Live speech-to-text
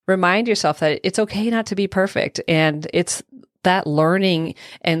remind yourself that it's okay not to be perfect. And it's that learning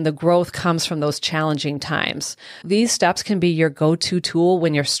and the growth comes from those challenging times. These steps can be your go-to tool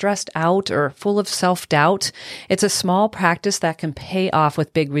when you're stressed out or full of self-doubt. It's a small practice that can pay off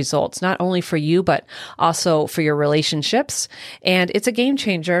with big results, not only for you, but also for your relationships. And it's a game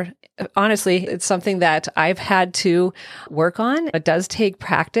changer. Honestly, it's something that I've had to work on. It does take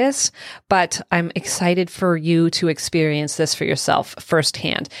practice, but I'm excited for you to experience this for yourself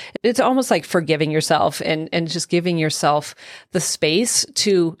firsthand. It's almost like forgiving yourself and just giving yourself the space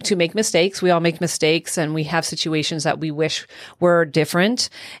to make mistakes. We all make mistakes and we have situations that we wish were different,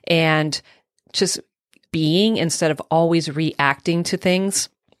 and just being instead of always reacting to things.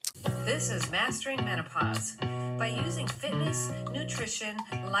 This is Mastering Menopause. By using fitness, nutrition,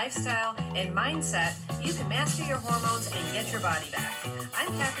 lifestyle, and mindset, you can master your hormones and get your body back.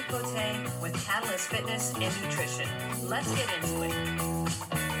 I'm Kathy Cote with Catalyst Fitness and Nutrition. Let's get into it.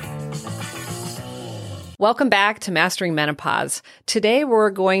 Welcome back to Mastering Menopause. Today,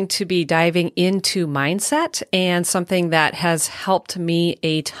 we're going to be diving into mindset and something that has helped me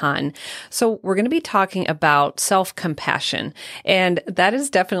a ton. So we're going to be talking about self-compassion. And that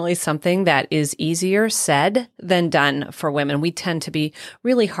is definitely something that is easier said than done for women. We tend to be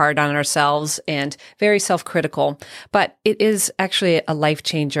really hard on ourselves and very self-critical, but it is actually a life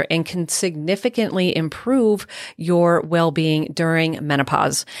changer and can significantly improve your well-being during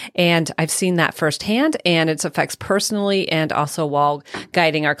menopause. And I've seen that firsthand, and its effects personally and also while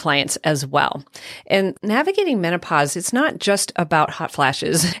guiding our clients as well. And navigating menopause, it's not just about hot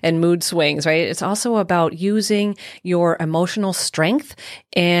flashes and mood swings, right? It's also about using your emotional strength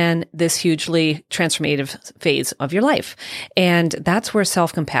in this hugely transformative phase of your life. And that's where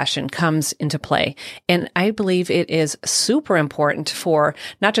self-compassion comes into play. And I believe it is super important for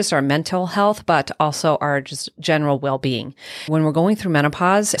not just our mental health, but also our just general well-being. When we're going through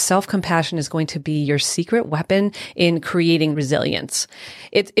menopause, self-compassion is going to be your secret weapon in creating resilience.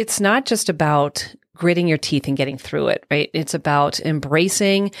 It's not just about gritting your teeth and getting through it, right? It's about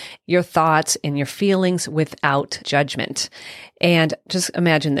embracing your thoughts and your feelings without judgment. And just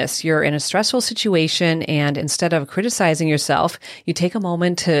imagine this, you're in a stressful situation, and instead of criticizing yourself, you take a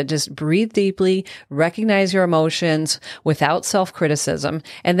moment to just breathe deeply, recognize your emotions without self-criticism,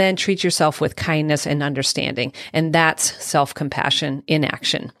 and then treat yourself with kindness and understanding. And that's self-compassion in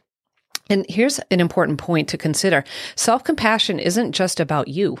action. And here's an important point to consider. Self-compassion isn't just about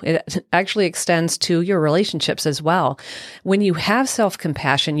you. It actually extends to your relationships as well. When you have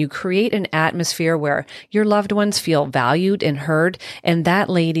self-compassion, you create an atmosphere where your loved ones feel valued and heard. And that,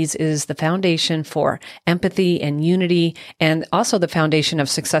 ladies, is the foundation for empathy and unity, and also the foundation of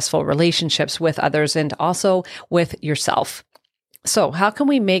successful relationships with others and also with yourself. So how can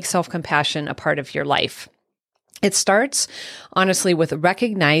we make self-compassion a part of your life? It starts, honestly, with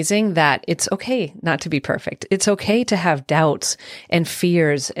recognizing that it's okay not to be perfect. It's okay to have doubts and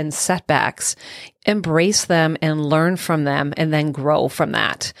fears and setbacks. Embrace them and learn from them, and then grow from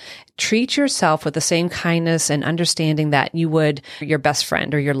that. Treat yourself with the same kindness and understanding that you would your best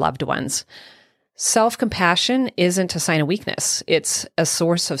friend or your loved ones. Self-compassion isn't a sign of weakness. It's a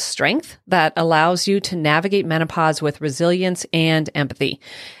source of strength that allows you to navigate menopause with resilience and empathy.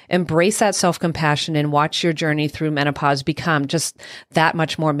 Embrace that self-compassion and watch your journey through menopause become just that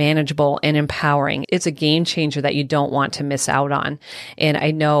much more manageable and empowering. It's a game changer that you don't want to miss out on. And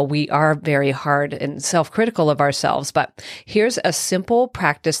I know we are very hard and self-critical of ourselves, but here's a simple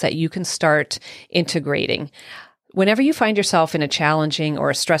practice that you can start integrating. Whenever you find yourself in a challenging or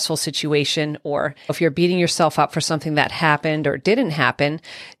a stressful situation, or if you're beating yourself up for something that happened or didn't happen,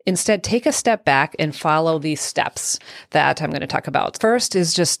 instead take a step back and follow these steps that I'm going to talk about. First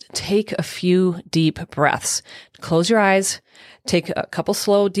is just take a few deep breaths. Close your eyes, take a couple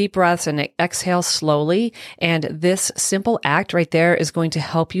slow, deep breaths, and exhale slowly. And this simple act right there is going to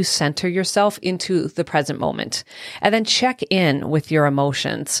help you center yourself into the present moment. And then check in with your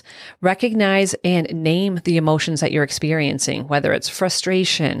emotions. Recognize and name the emotions that you're experiencing, whether it's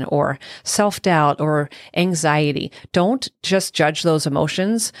frustration or self-doubt or anxiety. Don't just judge those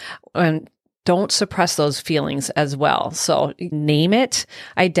emotions, and don't suppress those feelings as well. So name it,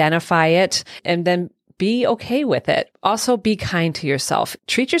 identify it, and then be okay with it. Also, be kind to yourself.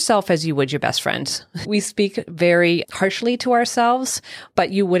 Treat yourself as you would your best friend. We speak very harshly to ourselves,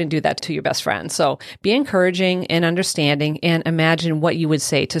 but you wouldn't do that to your best friend. So be encouraging and understanding, and imagine what you would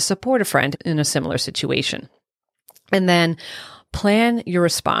say to support a friend in a similar situation. And then plan your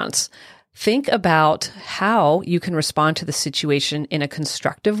response. Think about how you can respond to the situation in a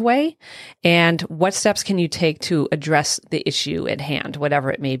constructive way, and what steps can you take to address the issue at hand,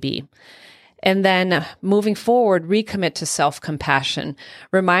 whatever it may be. And then moving forward, recommit to self-compassion.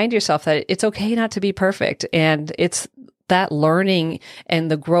 Remind yourself that it's okay not to be perfect, and it's that learning and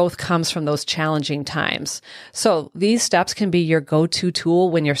the growth comes from those challenging times. So these steps can be your go-to tool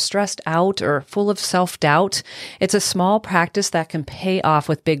when you're stressed out or full of self-doubt. It's a small practice that can pay off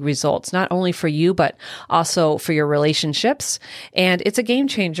with big results, not only for you, but also for your relationships. And it's a game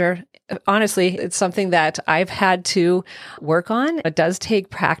changer. Honestly, it's something that I've had to work on. It does take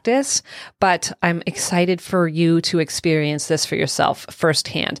practice, but I'm excited for you to experience this for yourself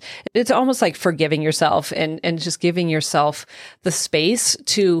firsthand. It's almost like forgiving yourself and just giving yourself the space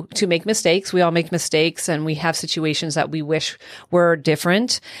to make mistakes. We all make mistakes, and we have situations that we wish were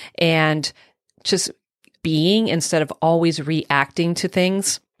different, and just being instead of always reacting to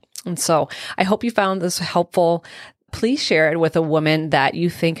things. And so I hope you found this helpful. Please share it with a woman that you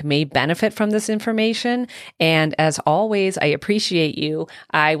think may benefit from this information. And as always, I appreciate you.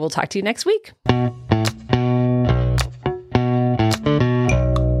 I will talk to you next week.